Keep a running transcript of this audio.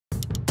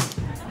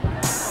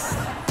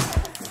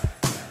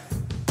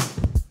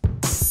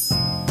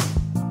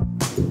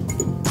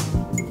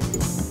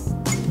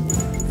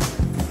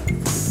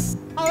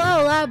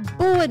Olá,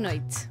 boa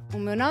noite. O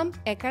meu nome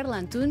é Carla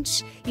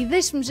Antunes e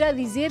deixe-me já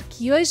dizer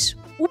que hoje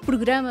o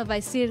programa vai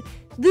ser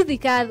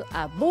dedicado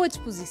à boa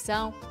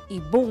disposição e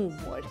bom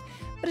humor.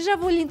 Para já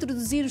vou-lhe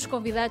introduzir os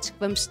convidados que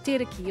vamos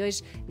ter aqui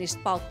hoje neste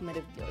palco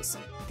maravilhoso.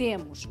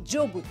 Temos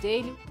Joe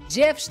Botelho,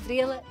 Jeff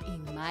Estrela e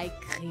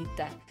Mike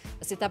Rita.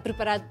 Você está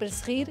preparado para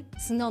se rir?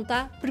 Se não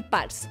está,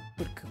 prepare-se,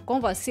 porque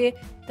com você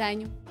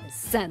tenho a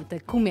Santa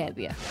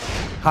Comédia.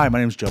 Hi, my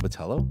name is Joe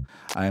Botelho.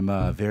 I'm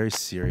a very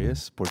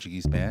serious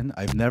Portuguese man.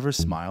 I've never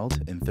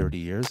smiled in 30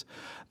 years.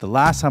 The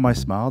last time I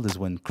smiled is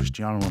when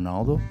Cristiano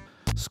Ronaldo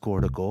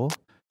scored a goal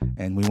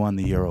and we won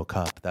the Euro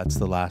Cup. That's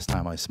the last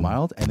time I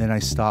smiled, and then I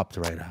stopped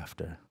right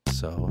after.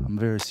 So I'm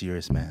a very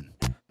serious man.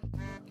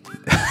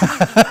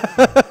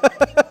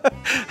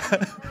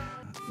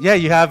 Yeah,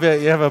 you have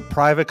a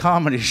private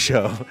comedy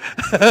show.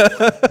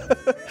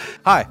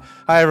 Hi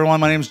everyone.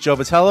 My name is Joe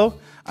Botelho.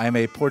 I'm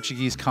a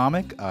Portuguese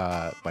comic.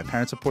 My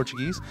parents are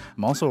Portuguese.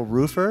 I'm also a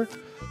roofer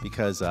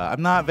because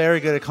I'm not very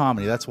good at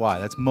comedy. That's why.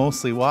 That's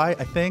mostly why,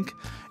 I think.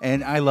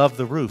 And I love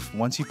the roof.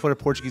 Once you put a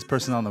Portuguese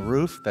person on the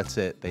roof, that's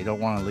it. They don't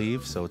want to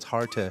leave, so it's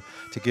hard to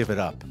give it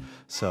up.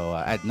 So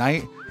at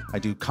night, I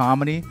do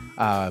comedy.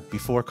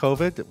 Before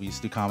COVID, we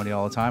used to do comedy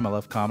all the time. I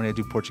love comedy. I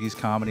do Portuguese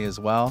comedy as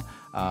well.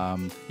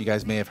 You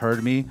guys may have heard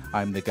of me.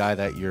 I'm the guy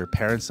that your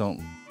parents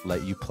don't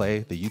let you play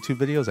the YouTube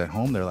videos at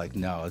home. They're like,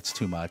 no, it's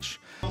too much.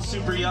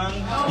 Super young,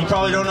 you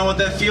probably don't know what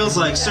that feels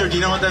like. Sir, do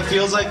you know what that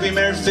feels like being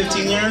married for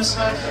 15 years?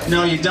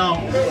 No, you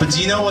don't. But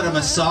do you know what a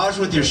massage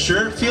with your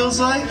shirt feels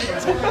like?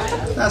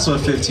 That's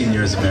what 15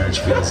 years of marriage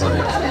feels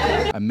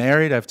like. I'm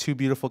married. I have 2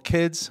 beautiful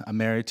kids. I'm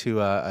married to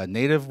a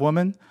native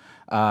woman,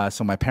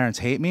 so my parents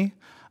hate me.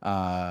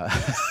 No,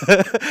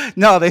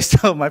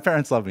 my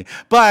parents love me.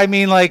 But I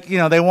mean, like, you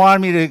know, they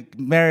wanted me to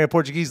marry a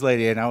Portuguese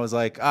lady, and I was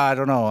like, I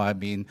don't know. I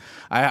mean,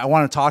 I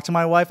want to talk to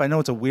my wife. I know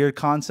it's a weird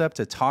concept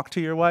to talk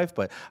to your wife,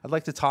 but I'd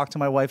like to talk to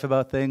my wife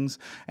about things.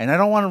 And I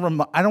don't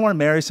want to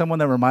marry someone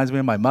that reminds me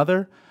of my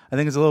mother. I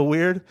think it's a little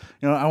weird.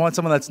 You know, I want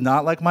someone that's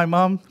not like my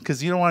mom,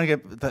 because you don't want to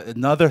get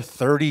another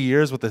 30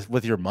 years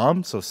with your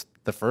mom. So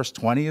the first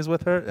 20 is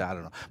with her. I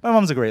don't know. My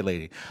mom's a great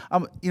lady.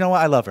 You know what?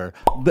 I love her.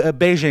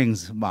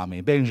 Beijings,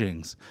 mommy.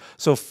 Beijings.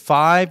 So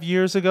 5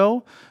 years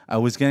ago, I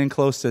was getting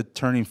close to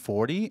turning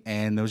 40,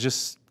 and there was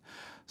just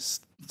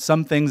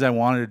some things I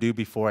wanted to do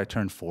before I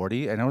turned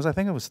 40. And I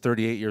think I was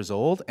 38 years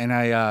old, and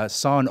I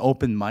saw an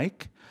open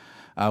mic,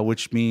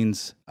 which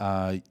means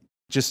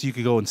just you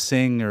could go and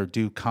sing or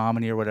do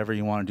comedy or whatever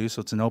you want to do. So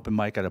it's an open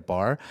mic at a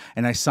bar.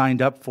 And I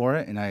signed up for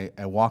it, and I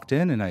walked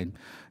in, and I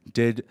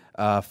did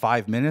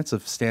 5 minutes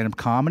of stand-up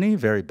comedy,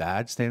 very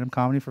bad stand-up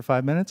comedy for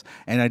 5 minutes,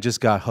 and I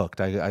just got hooked.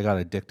 I got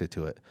addicted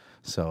to it.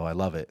 So I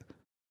love it.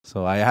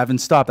 So I haven't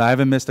stopped. I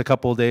haven't missed a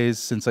couple of days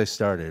since I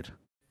started.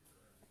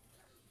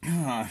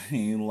 I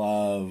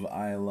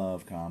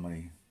love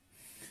comedy.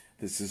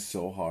 This is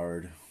so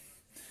hard.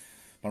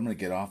 But I'm going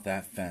to get off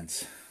that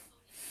fence.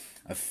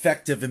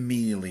 Effective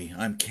immediately,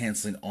 I'm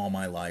canceling all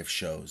my live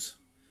shows.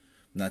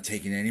 I'm not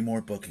taking any more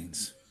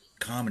bookings.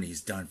 Comedy's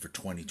done for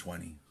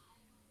 2020.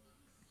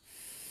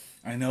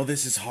 I know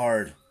this is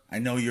hard. I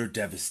know you're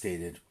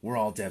devastated. We're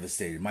all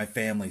devastated. My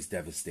family's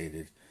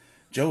devastated.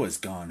 Joe has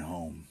gone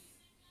home.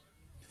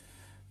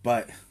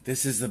 But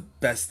this is the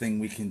best thing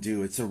we can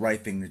do. It's the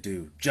right thing to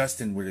do.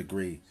 Justin would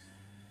agree.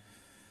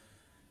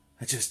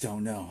 I just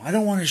don't know. I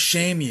don't want to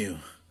shame you,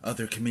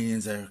 other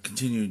comedians that are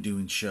continuing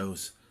doing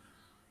shows.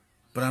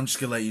 But I'm just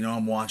going to let you know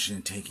I'm watching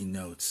and taking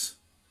notes.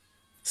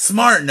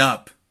 Smarten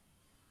up!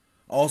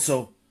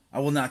 Also, I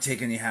will not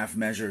take any half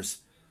measures.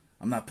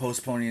 I'm not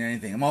postponing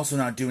anything. I'm also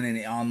not doing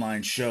any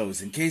online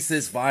shows in case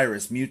this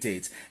virus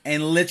mutates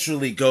and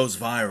literally goes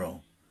viral.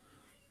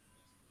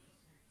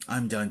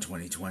 I'm done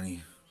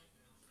 2020.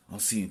 I'll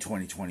see you in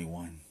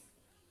 2021.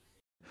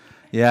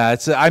 Yeah,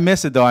 I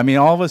miss it though. I mean,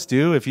 all of us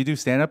do. If you do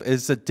stand-up,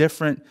 it's a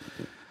different...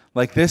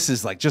 Like, this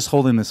is like just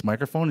holding this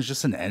microphone is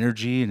just an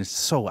energy, and it's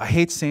so, I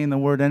hate saying the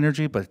word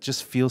energy, but it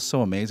just feels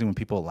so amazing when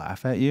people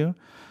laugh at you.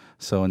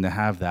 So, and to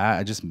have that,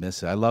 I just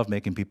miss it. I love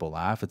making people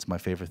laugh. It's my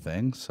favorite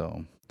thing.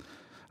 So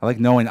I like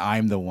knowing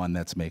I'm the one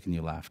that's making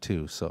you laugh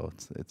too. So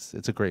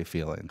it's a great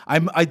feeling.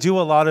 I do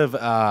a lot of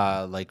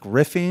like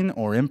riffing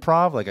or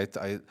improv. Like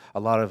a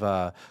lot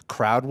of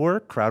crowd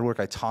work.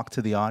 I talk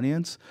to the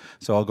audience.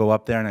 So I'll go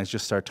up there and I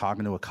just start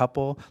talking to a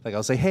couple. Like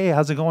I'll say, "Hey,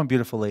 how's it going,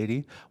 beautiful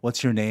lady?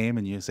 What's your name?"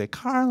 And you say,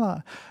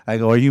 "Carla." I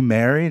go, "Are you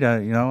married?"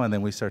 You know, and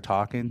then we start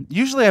talking.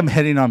 Usually I'm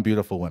hitting on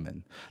beautiful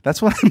women.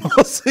 That's what I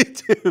mostly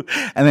do.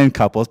 And then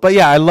couples. But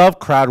yeah, I love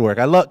crowd work.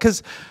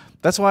 Because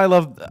that's what I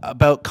love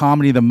about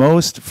comedy the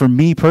most, for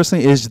me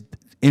personally, is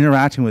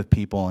interacting with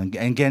people and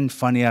getting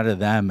funny out of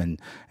them and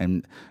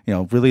you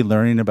know, really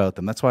learning about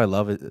them. That's why I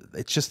love it.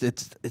 It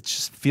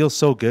just feels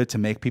so good to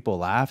make people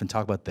laugh and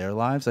talk about their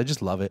lives. I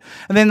just love it.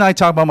 And then I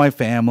talk about my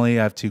family.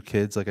 I have 2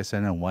 kids, like I said,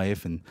 and a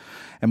wife and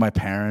my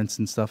parents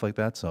and stuff like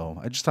that.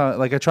 So I just thought,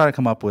 like, I try to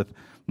come up with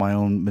my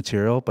own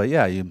material. But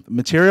yeah,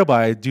 but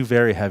I do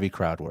very heavy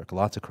crowd work,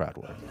 lots of crowd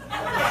work.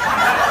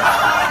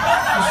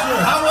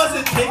 Sure. How was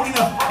it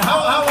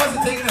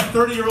taking a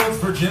 30-year-old's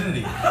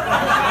virginity? Is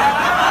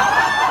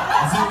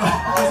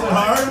Was it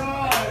hard?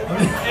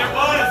 It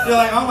was. You're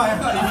like, oh my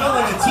God, you felt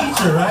like a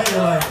teacher, right?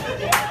 You're like,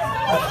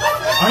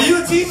 are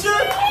you a teacher?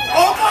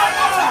 Oh my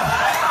God!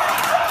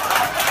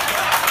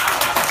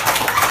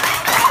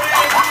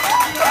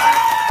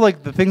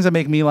 Like the things that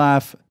make me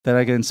laugh, that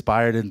I get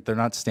inspired, and they're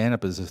not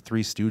stand-up, is the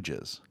Three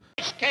Stooges.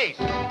 Case.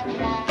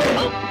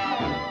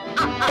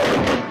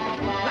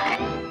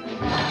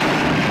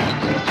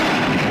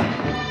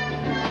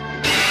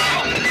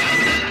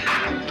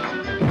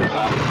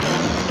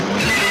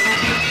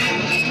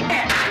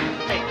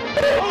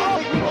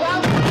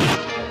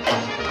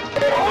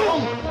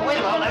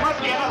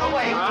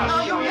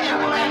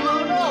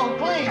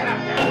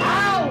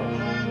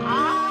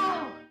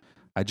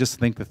 I just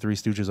think the Three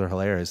Stooges are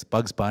hilarious.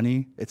 Bugs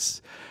Bunny,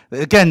 it's,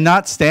 again,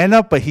 not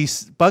stand-up, but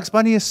Bugs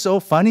Bunny is so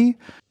funny.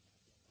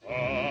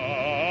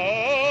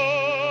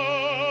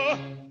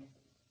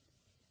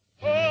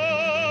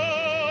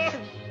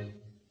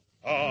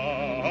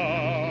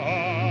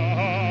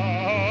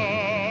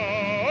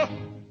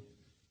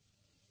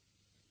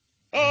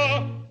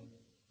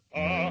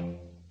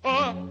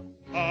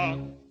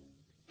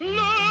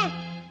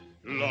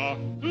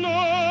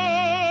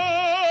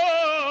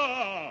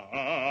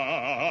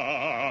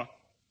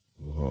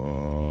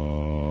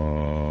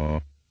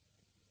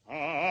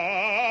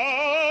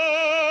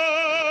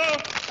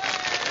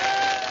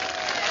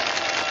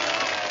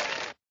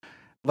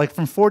 Like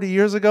from 40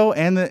 years ago,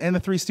 and the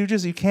Three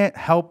Stooges, you can't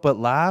help but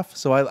laugh.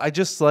 So I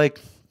just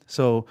like,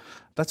 so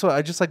that's what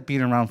I just like,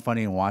 being around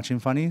funny and watching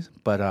funny.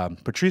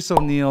 But Patrice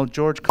O'Neill,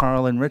 George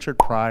Carlin, Richard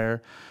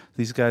Pryor,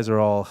 these guys are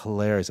all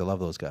hilarious. I love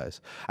those guys.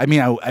 I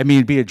mean,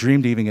 it'd be a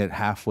dream to even get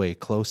halfway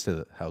close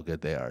to how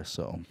good they are.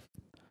 So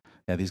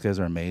yeah, these guys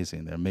are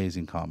amazing. They're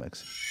amazing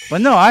comics. But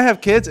no, I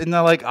have kids, and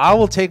they're like, I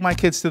will take my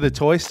kids to the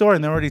toy store,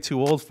 and they're already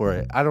too old for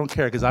it. I don't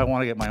care, because I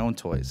want to get my own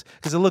toys.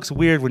 Because it looks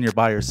weird when you're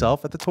by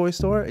yourself at the toy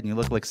store, and you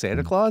look like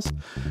Santa Claus,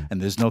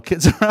 and there's no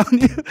kids around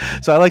you.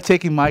 So I like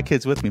taking my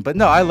kids with me. But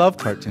no, I love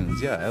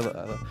cartoons. Yeah.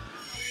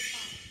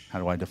 How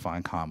do I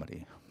define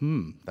comedy?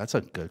 That's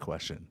a good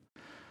question.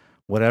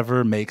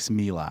 Whatever makes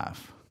me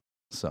laugh.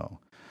 So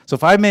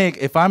if I'm in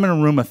a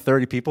room of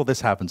 30 people,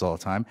 this happens all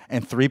the time,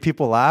 and 3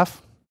 people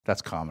laugh,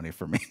 that's comedy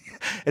for me.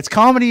 It's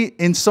comedy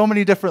in so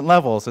many different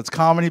levels. It's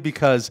comedy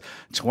because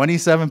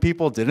 27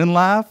 people didn't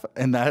laugh,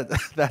 and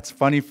that's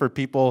funny for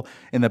people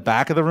in the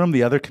back of the room,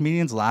 the other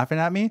comedians laughing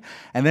at me.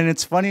 And then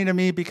it's funny to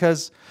me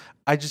because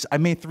I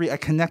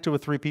connected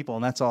with 3 people,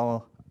 and that's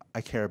all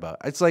I care about.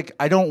 It's like,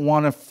 I don't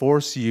want to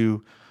force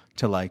you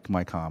to like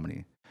my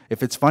comedy.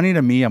 If it's funny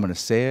to me, I'm going to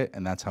say it,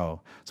 and that's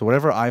how. So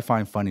whatever I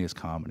find funny is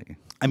comedy.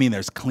 I mean,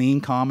 there's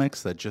clean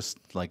comics that just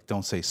like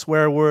don't say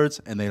swear words,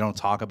 and they don't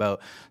talk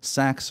about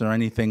sex or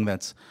anything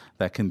that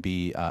can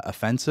be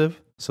offensive.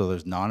 So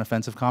there's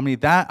non-offensive comedy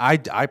that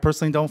I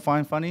personally don't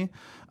find funny.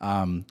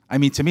 I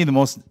mean, to me,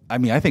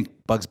 I think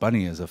Bugs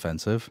Bunny is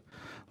offensive.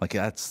 Like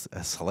that's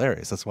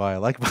hilarious. That's why I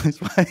like Bugs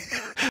Bunny.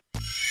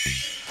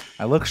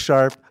 I look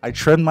sharp. I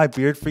trimmed my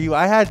beard for you.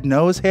 I had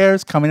nose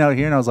hairs coming out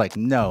here, and I was like,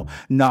 no,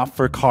 not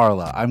for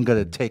Carla. I'm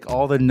going to take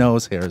all the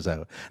nose hairs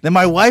out. Then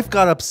my wife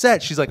got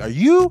upset. She's like, are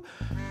you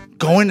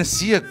going to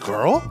see a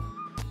girl?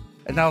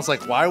 And I was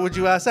like, why would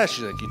you ask that?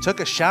 She's like, you took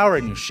a shower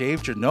and you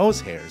shaved your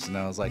nose hairs. And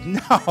I was like,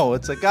 no,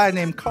 it's a guy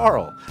named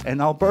Carl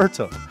and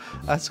Alberto.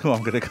 That's who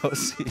I'm going to go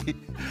see.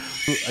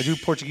 I do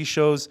Portuguese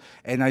shows,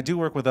 and I do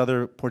work with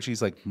other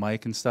Portuguese, like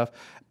Mike and stuff.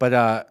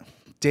 But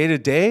day to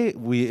day,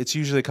 it's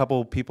usually a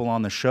couple people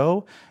on the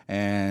show,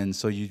 and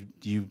so you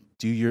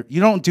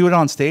don't do it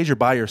on stage or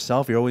by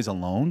yourself. You're always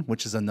alone,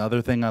 which is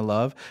another thing I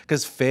love,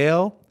 because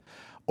fail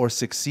or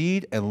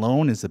succeed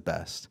alone is the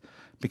best,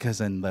 because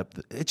then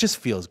it just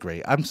feels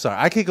great. I'm sorry,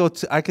 I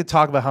could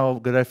talk about how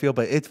good I feel,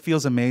 but it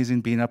feels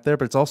amazing being up there,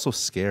 but it's also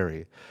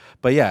scary.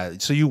 But yeah,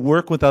 so you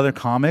work with other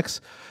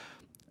comics,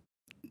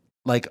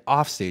 like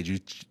off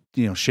stage.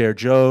 You share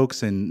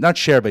jokes, and not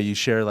share, but you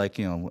share, like,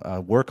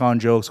 work on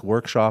jokes,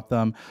 workshop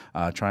them,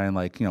 try and,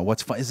 like,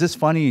 what's fun, is this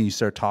funny? And you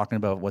start talking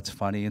about what's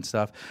funny and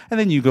stuff. And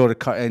then you go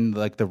to, and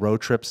like the road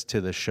trips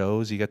to the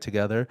shows, you get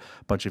together,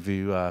 a bunch of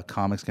you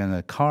comics get in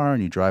a car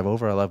and you drive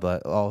over. I love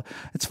that.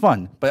 It's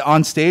fun. But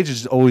on stage,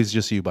 it's always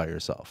just you by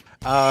yourself.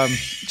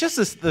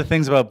 Just the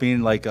things about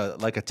being like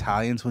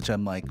Italians, which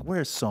I'm like,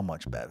 we're so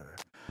much better.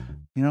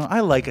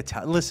 I like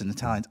listen,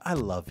 Italians, I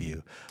love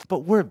you,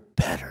 but we're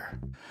better.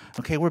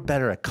 Okay, we're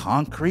better at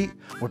concrete,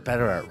 we're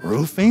better at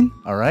roofing,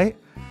 all right?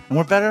 And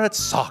we're better at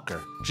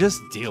soccer.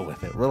 Just deal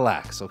with it,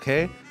 relax,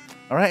 okay?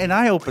 All right, and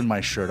I open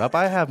my shirt up,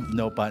 I have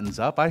no buttons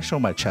up, I show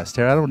my chest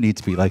hair, I don't need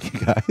to be like you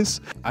guys.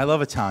 I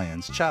love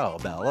Italians. Ciao,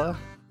 Bella.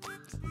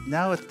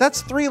 Now,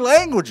 that's 3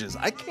 languages,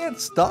 I can't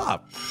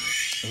stop.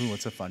 Ooh,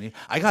 what's so funny?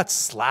 I got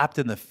slapped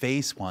in the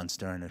face once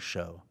during a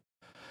show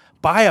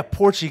by a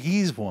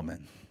Portuguese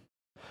woman.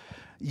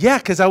 Yeah,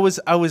 because I was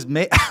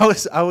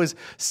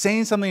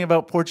saying something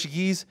about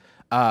Portuguese.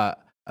 I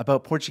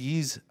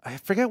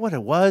forget what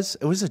it was.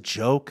 It was a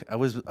joke.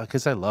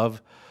 Because I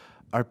love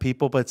our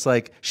people, but it's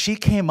like she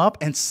came up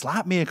and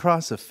slapped me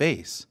across the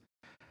face,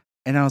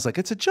 and I was like,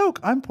 it's a joke.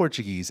 I'm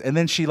Portuguese. And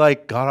then she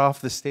like got off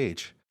the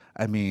stage.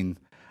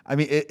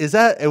 Is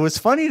that, it was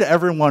funny to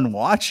everyone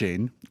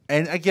watching.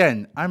 And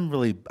again,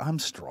 I'm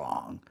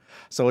strong.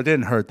 So it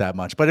didn't hurt that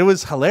much, but it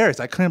was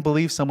hilarious. I couldn't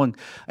believe someone,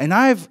 and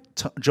I've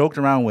joked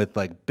around with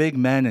like big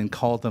men and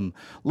called them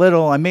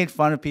little. I made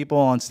fun of people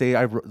on stage.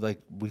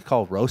 We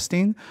call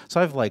roasting.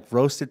 So I've like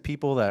roasted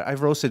people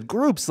I've roasted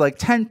groups, like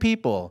 10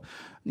 people,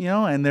 you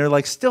know, and they're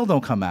like, still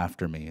don't come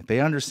after me. They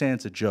understand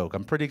it's a joke.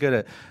 I'm pretty good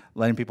at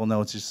letting people know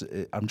it's just,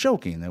 I'm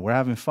joking and we're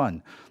having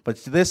fun.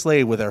 But this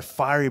lady with her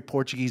fiery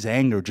Portuguese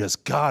anger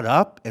just got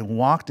up and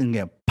walked and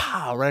get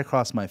pow right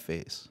across my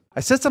face. I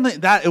said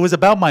something that it was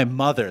about my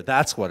mother.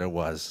 That's what it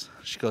was.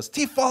 She goes,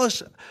 "Ti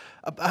falas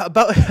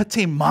about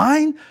ti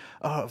mine?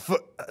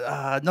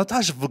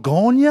 Notas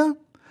vergonha?"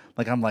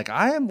 Like I'm like,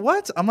 I am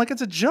what? I'm like,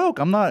 it's a joke.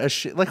 I'm not a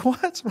shit. Like,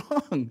 what's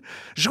wrong?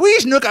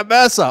 Juiz no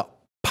cabeça.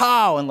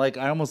 Pow! And like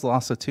I almost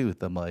lost a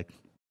tooth. I'm like,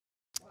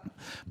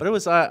 but it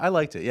was I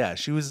liked it. Yeah,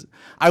 she was.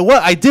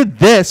 I did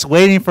this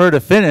waiting for her to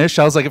finish.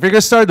 I was like, if you're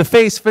gonna start the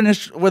face,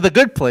 finish where the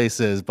good place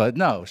is. But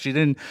no, she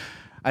didn't.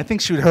 I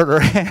think she would hurt her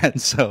hand.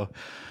 So.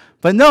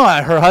 But no,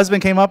 her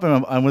husband came up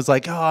and was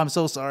like, "Oh, I'm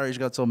so sorry." She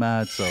got so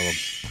mad. So,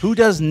 who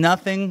does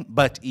nothing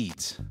but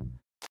eat?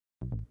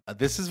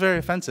 This is very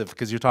offensive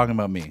because you're talking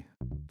about me.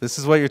 This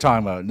is what you're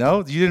talking about.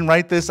 No, you didn't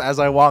write this as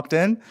I walked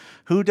in.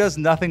 Who does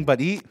nothing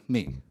but eat?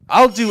 Me.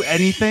 I'll do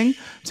anything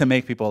to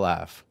make people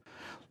laugh.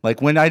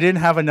 Like when I didn't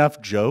have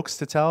enough jokes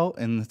to tell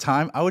in the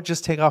time, I would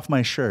just take off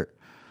my shirt.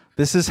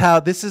 This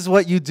is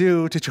what you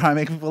do to try and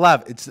make people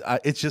laugh.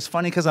 It's just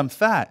funny because I'm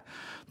fat.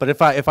 But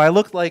if I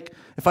looked like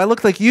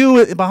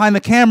you behind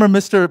the camera,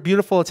 Mr.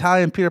 Beautiful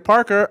Italian Peter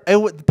Parker,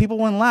 people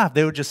wouldn't laugh.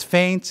 They would just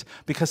faint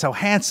because how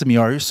handsome you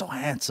are. You're so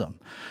handsome.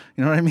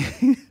 You know what I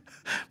mean?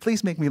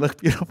 Please make me look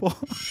beautiful.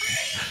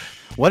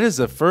 What is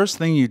the first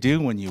thing you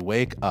do when you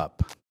wake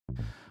up?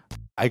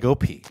 I go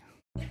pee.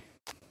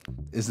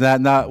 Is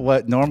that not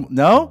what normal?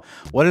 No?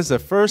 What is the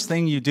first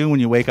thing you do when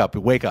you wake up?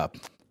 You wake up.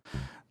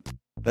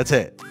 That's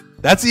it.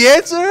 That's the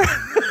answer?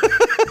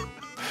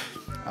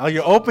 Oh,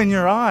 you open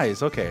your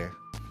eyes. Okay.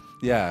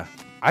 Yeah.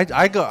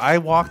 I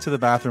walk to the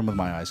bathroom with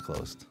my eyes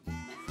closed.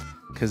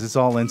 Because it's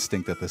all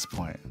instinct at this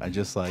point. I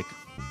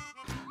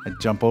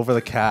jump over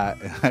the cat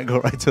and I go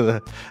right to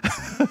the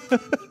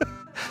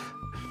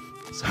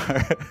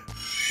Sorry.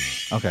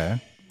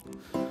 Okay.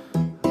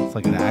 It's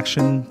like an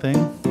action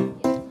thing.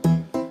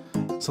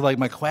 So like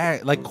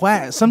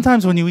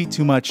sometimes when you eat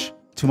too much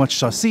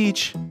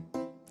sausage,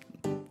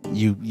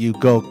 you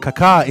go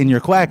caca in your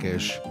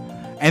quackish,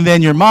 and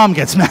then your mom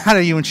gets mad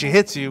at you and she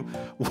hits you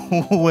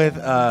with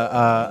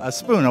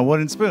a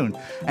wooden spoon,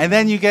 and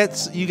then you get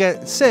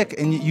sick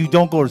and you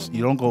don't go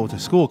to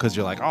school because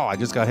you're like, oh, I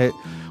just got hit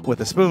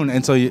with a spoon,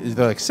 and so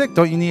they're like, sick,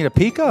 don't you need a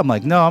pica? I'm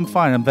like, no, I'm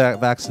fine, I'm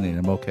vaccinated,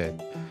 I'm okay.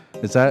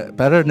 Is that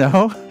better?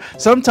 No.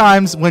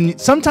 Sometimes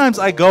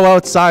I go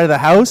outside of the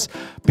house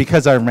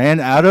because I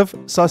ran out of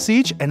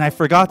sausage and I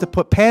forgot to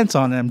put pants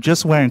on and I'm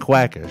just wearing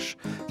quackish.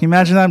 Can you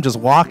imagine that? I'm just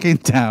walking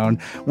down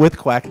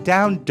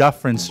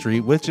Dufferin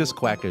Street with just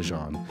quackish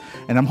on.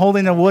 And I'm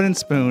holding a wooden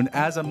spoon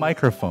as a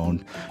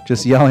microphone,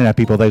 just yelling at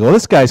people. They go,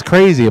 this guy's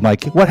crazy. I'm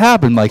like, what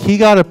happened? Like, he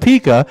got a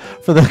pica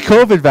for the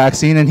COVID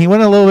vaccine and he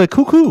went a little bit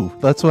cuckoo.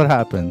 That's what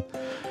happened.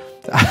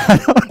 I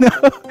don't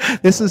know.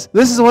 This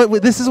is what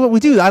we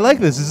do. I like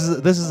this.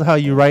 This is how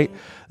you write.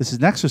 This is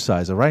an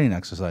exercise, a writing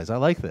exercise. I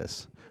like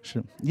this.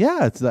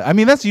 Yeah,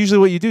 that's usually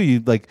what you do. You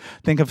like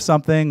think of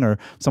something or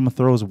someone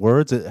throws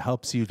words. It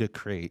helps you to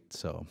create.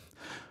 So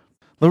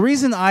the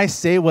reason I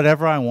say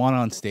whatever I want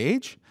on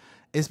stage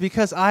is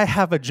because I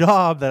have a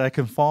job that I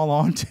can fall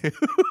onto.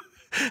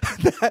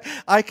 That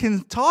I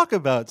can talk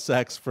about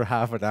sex for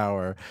half an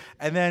hour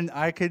and then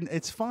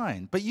it's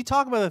fine. But you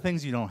talk about the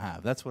things you don't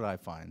have. That's what I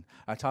find.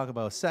 I talk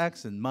about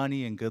sex and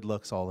money and good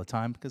looks all the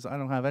time because I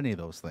don't have any of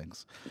those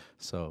things.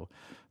 So,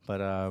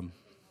 but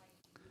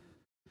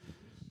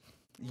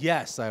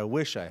yes, I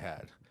wish I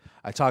had.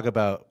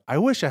 I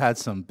wish I had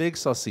some big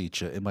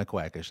salsicha in my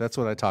quackish. That's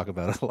what I talk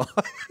about a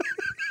lot.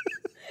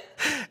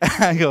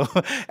 I go,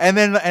 and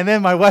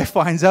then my wife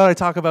finds out I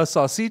talk about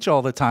sausage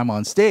all the time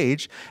on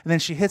stage, and then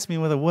she hits me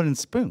with a wooden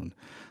spoon.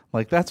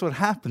 Like, that's what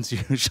happens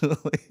usually.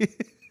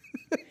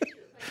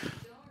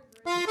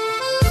 Welcome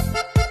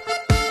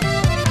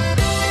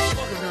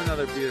to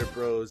another Beer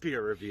Bros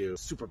beer review.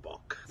 Super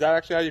Bulk. Is that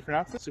actually how you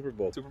pronounce it? Super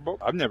Bulk. Super Bowl?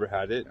 I've never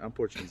had it. I'm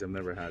Portuguese. I've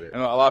never had it. I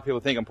know a lot of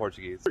people think I'm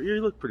Portuguese.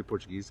 You look pretty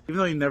Portuguese, even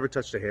though you never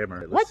touched a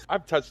hammer. What?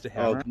 I've touched a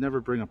hammer. Oh, never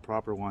bring a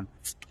proper one.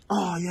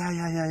 Oh,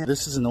 yeah.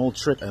 This is an old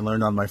trick I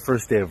learned on my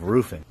first day of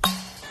roofing.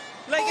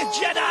 Like a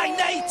Jedi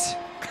Knight!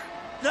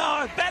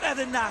 No, better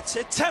than that,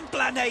 a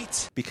Templar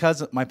Knight!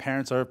 Because my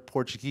parents are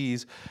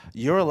Portuguese,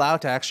 you're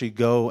allowed to actually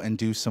go and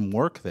do some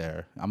work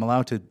there. I'm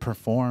allowed to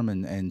perform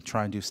and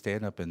try and do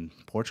stand-up in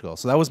Portugal.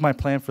 So that was my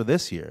plan for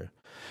this year.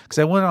 Because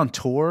I went on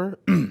tour.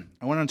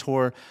 I went on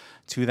tour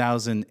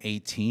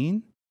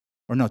 2018.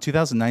 or no,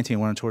 2019, I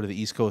went on tour to the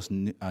East Coast,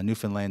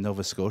 Newfoundland,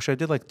 Nova Scotia. I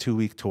did like a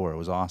 2-week tour. It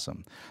was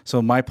awesome.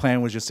 So my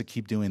plan was just to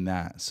keep doing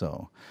that,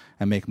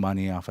 and make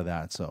money off of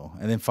that.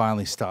 And then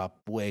finally stop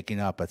waking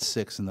up at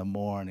 6 in the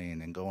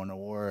morning and going to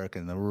work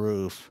and the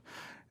roof.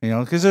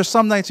 Because there's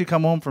some nights you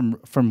come home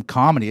from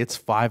comedy, it's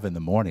 5 in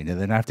the morning,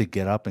 and then I have to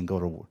get up and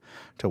go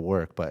to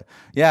work. But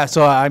yeah,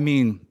 so I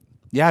mean,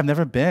 yeah, I've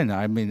never been.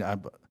 I mean,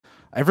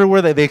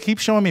 everywhere they keep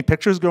showing me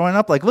pictures growing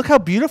up, like, look how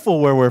beautiful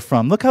where we're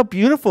from. Look how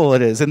beautiful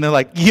it is. And they're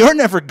like, you're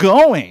never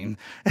going.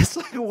 It's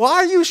like, why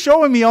are you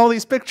showing me all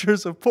these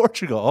pictures of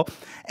Portugal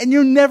and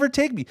you never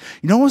take me?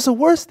 You know what's the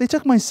worst? They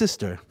took my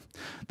sister.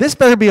 This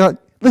better be on.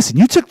 Listen,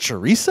 you took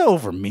Teresa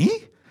over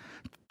me?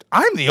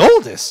 I'm the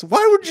oldest.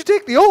 Why would you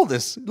take the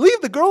oldest?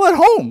 Leave the girl at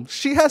home.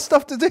 She has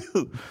stuff to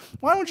do.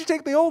 Why would you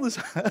take the oldest?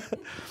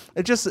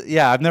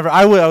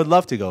 I would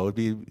love to go.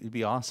 It'd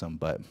be awesome,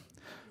 but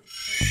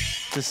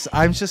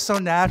I'm just so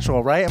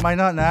natural, right? Am I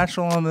not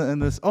natural in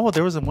this? Oh,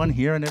 there was one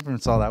here. I never even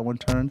saw that one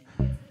turn.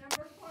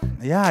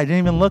 Yeah, I didn't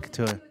even look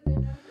to it.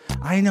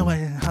 I know.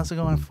 How's it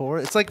going forward?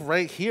 It's like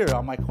right here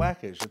on my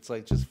quackish. It's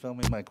like just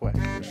filming my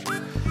quackish.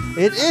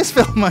 It is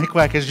filming my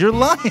quackish. You're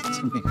lying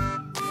to me.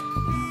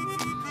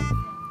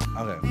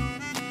 Okay.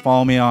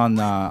 Follow me on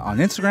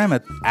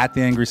Instagram at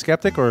the Angry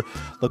Skeptic, or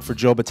look for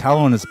Joe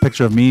Botelho, and it's a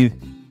picture of me.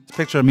 It's a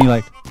picture of me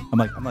like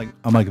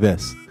I'm like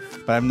this.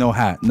 But I have no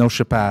hat, no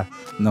chapeau,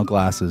 no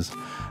glasses.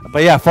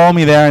 But yeah, follow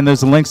me there, and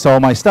there's links to all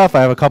my stuff.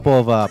 I have a couple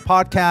of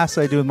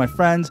podcasts I do with my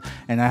friends,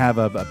 and I have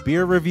a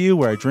beer review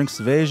where I drink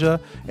cerveja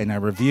and I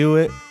review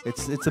it.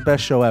 It's the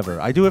best show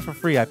ever. I do it for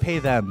free. I pay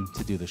them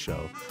to do the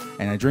show,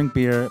 and I drink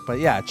beer. But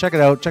yeah, check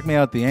it out. Check me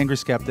out, The Angry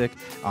Skeptic,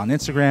 on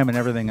Instagram and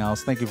everything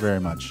else. Thank you very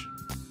much.